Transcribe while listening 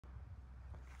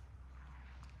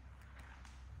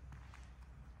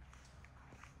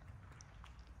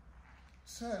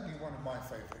Certainly one of my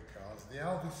favourite cars. The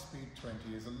Alvis Speed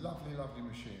 20 is a lovely, lovely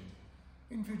machine.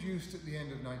 Introduced at the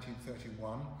end of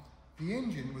 1931, the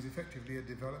engine was effectively a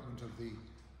development of the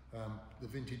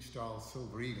vintage style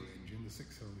Silver Eagle engine, the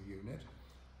 6-cylinder unit.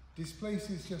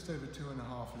 Displaces just over 2.5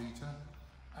 litre,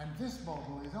 and this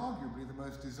model is arguably the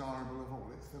most desirable of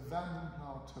all. It's the Vanden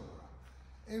Plas Tourer.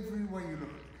 Every way you look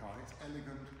at the car, it's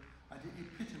elegant and it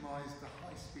epitomised the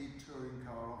high-speed touring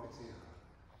car of its era.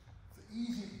 It's an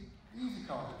easy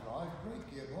car to drive, great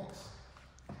gearbox,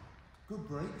 good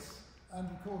brakes, and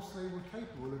of course they were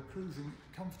capable of cruising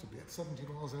comfortably at 70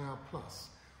 miles an hour plus,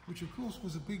 which of course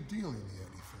was a big deal in the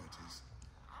early 30s.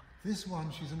 This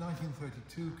one, she's a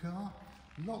 1932 car,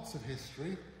 lots of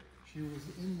history. She was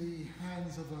in the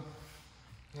hands of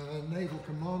a naval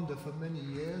commander for many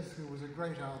years who was a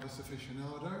great Alvis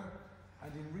aficionado,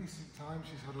 and in recent times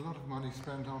she's had a lot of money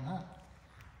spent on her.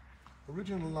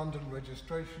 Original London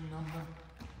registration number,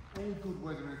 all good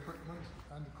weather equipment,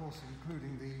 and of course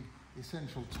including the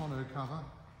essential tonneau cover,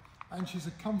 and she's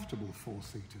a comfortable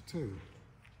 4-seater too.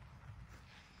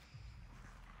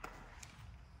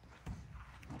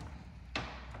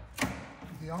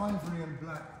 The ivory and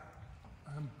black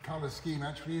colour scheme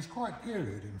actually is quite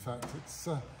period. In fact, it's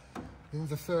in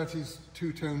the 30s,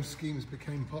 two-tone schemes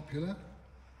became popular.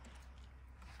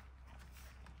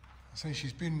 So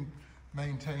she's been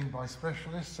maintained by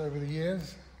specialists over the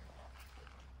years.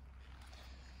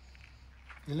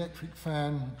 Electric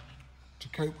fan to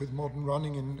cope with modern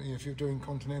running if you're doing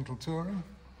continental touring.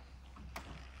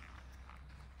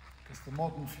 Because the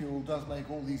modern fuel does make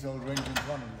all these older engines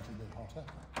run a little bit hotter.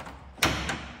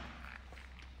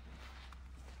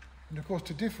 And of course,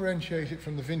 to differentiate it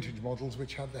from the vintage models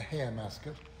which had the hare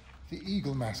mascot, the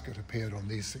eagle mascot appeared on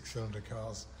these 6-cylinder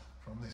cars from this